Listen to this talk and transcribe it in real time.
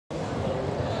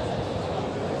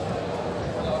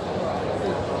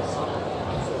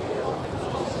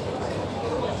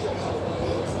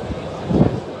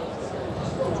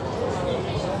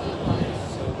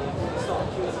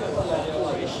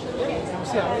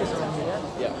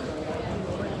Yeah.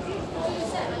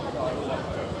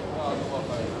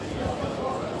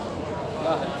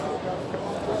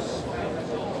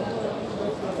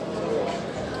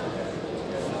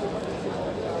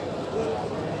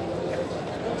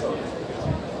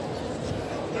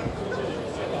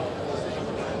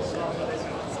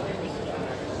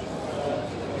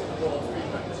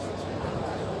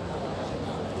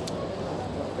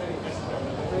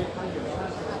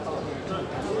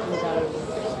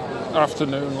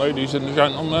 Afternoon, ladies and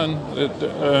gentlemen.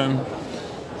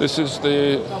 This is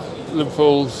the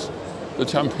Liverpool's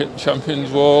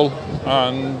Champions Wall,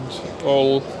 and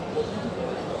all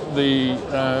the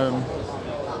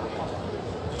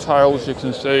tiles you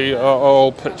can see are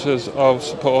all pictures of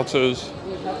supporters,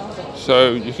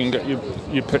 so you can get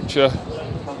your picture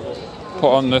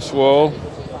put on this wall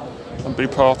and be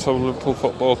part of Liverpool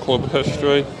Football Club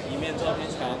history.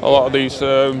 A lot of these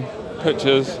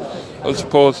pictures of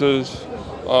supporters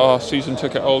are season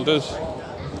ticket holders.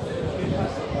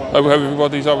 Hope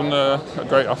everybody's having a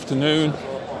great afternoon.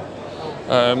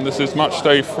 This is match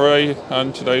day 3,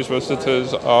 and today's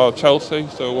visitors are Chelsea,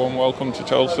 so warm welcome to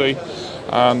Chelsea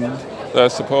and their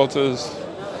supporters.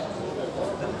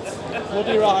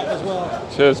 Bloody right as well.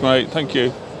 Cheers, mate. Thank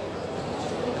you.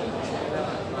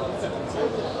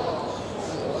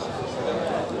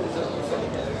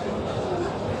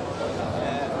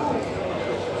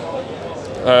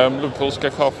 Liverpool's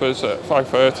kick-off is at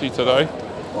 5:30 today.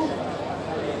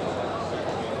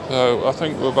 So I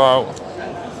think we're about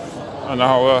an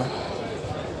hour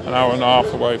and a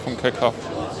half away from kick-off.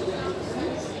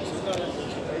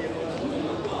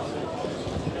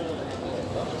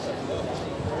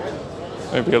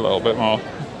 Maybe a little bit more.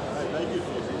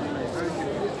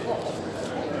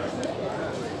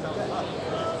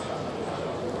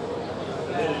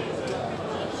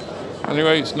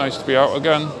 Anyway, it's nice to be out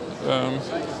again.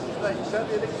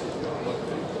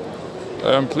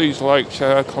 Please like,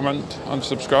 share, comment and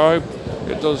subscribe.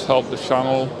 It does help the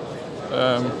channel.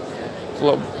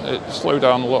 It slowed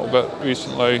down a little bit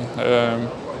recently,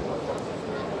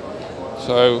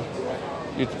 so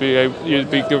you'd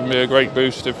be giving me a great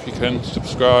boost if you can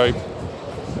subscribe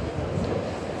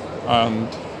and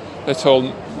hit all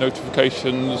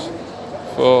notifications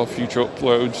for future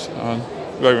uploads, and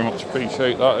very much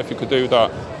appreciate that if you could do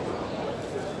that.